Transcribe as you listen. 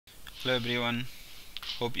Hello everyone,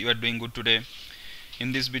 hope you are doing good today.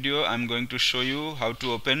 In this video I'm going to show you how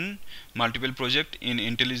to open multiple projects in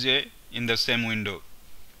IntelliJ in the same window.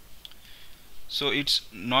 So it's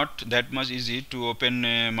not that much easy to open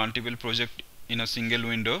multiple projects in a single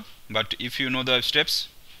window, but if you know the steps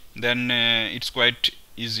then it's quite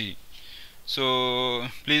easy. So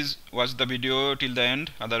please watch the video till the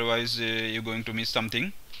end, otherwise you're going to miss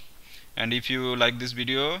something. And if you like this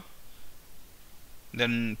video,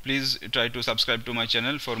 then please try to subscribe to my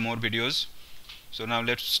channel for more videos. So now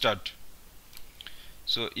let's start.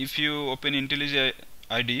 So if you open IntelliJ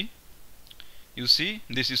IDEA, you see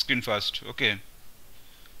this screen first. Okay,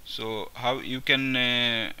 so how you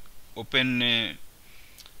can open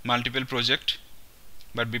multiple project,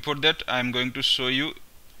 but before that I am going to show you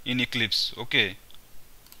in Eclipse. Okay,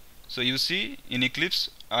 so you see in Eclipse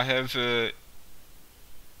I have 3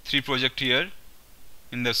 projects here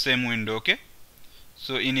in the same window. Okay,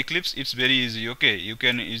 so in Eclipse it's very easy. Okay, you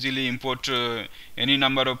can easily import any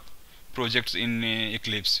number of projects in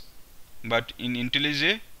Eclipse, but in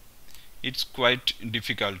IntelliJ it's quite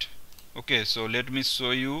difficult. Okay, so let me show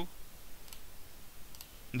you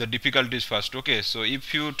the difficulties first. Okay, so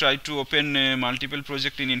if you try to open multiple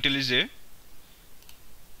project in IntelliJ,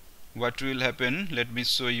 what will happen, let me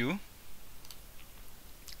show you.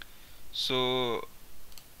 So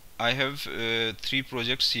I have 3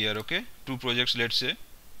 projects here. Okay, 2 projects, let's say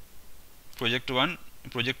project 1,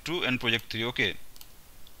 project 2 and project 3. Okay,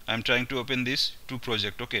 I am trying to open this 2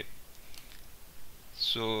 project. Okay,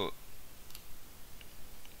 so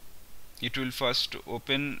it will first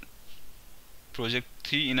open project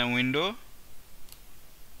 3 in a window,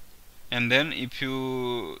 and then if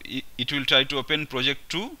you it will try to open project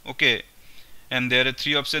 2. Okay, and there are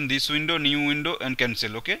 3 options: this window, new window and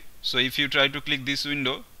cancel. Okay, so if you try to click this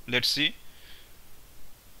window, let's see,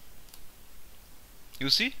 you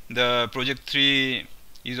see the project 3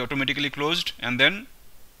 is automatically closed, and then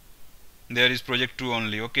there is project 2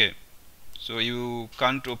 only. Okay, so you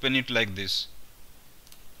can't open it like this.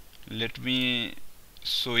 Let me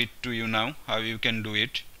show it to you now how you can do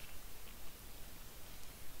it.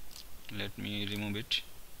 Let me remove it.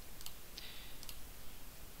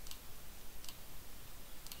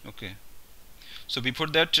 Okay, so before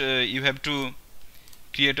that you have to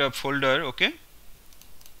create a folder. Okay,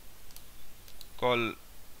 call,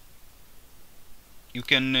 you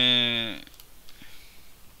can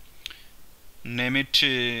name it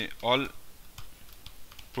all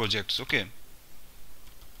projects. Okay,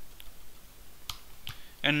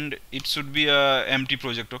 and it should be a empty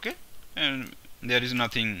project. Okay, and there is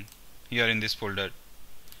nothing here in this folder.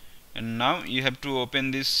 And now you have to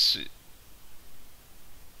open this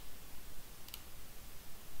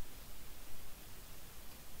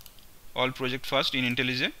all project first in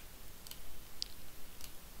IntelliJ.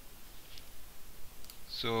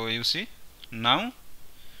 So you see, now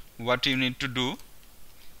what you need to do,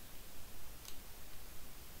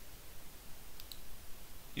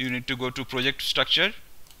 you need to go to project structure,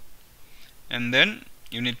 and then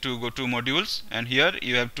you need to go to modules, and here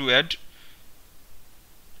you have to add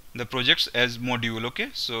the projects as module. Okay,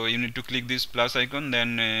 so you need to click this plus icon,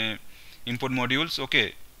 then import modules.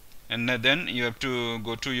 Okay, and then you have to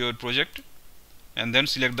go to your project and then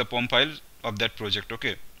select the POM file of that project.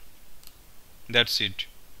 Okay, that's it.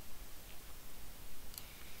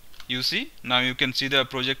 You see, now you can see the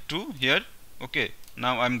project 2 here. Okay,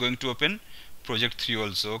 now I'm going to open project 3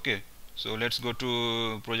 also. Okay, so let's go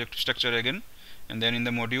to project structure again, and then in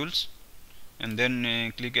the modules, and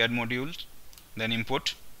then click add modules, then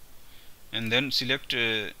import, and then select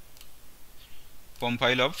POM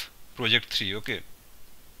file of project 3. Okay,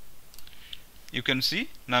 you can see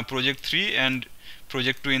now project 3 and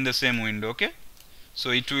project 2 in the same window. Okay,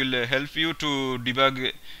 so it will help you to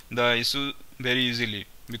debug the issue very easily,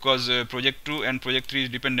 because project 2 and project 3 is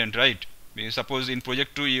dependent, right? Suppose in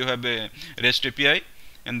project 2 you have a REST API,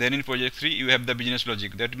 and then in project 3 you have the business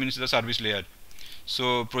logic, that means the service layer.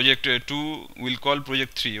 So project 2 will call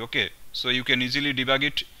project 3. Okay, so you can easily debug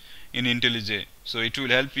it in IntelliJ. So it will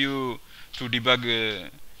help you to debug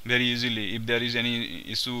very easily if there is any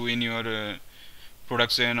issue in your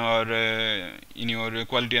production or in your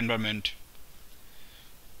quality environment.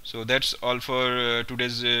 So that's all for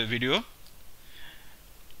today's video.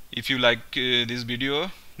 If you like this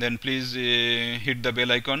video, then please hit the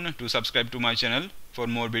bell icon to subscribe to my channel for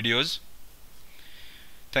more videos.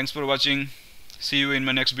 Thanks for watching. See you in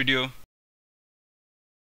my next video.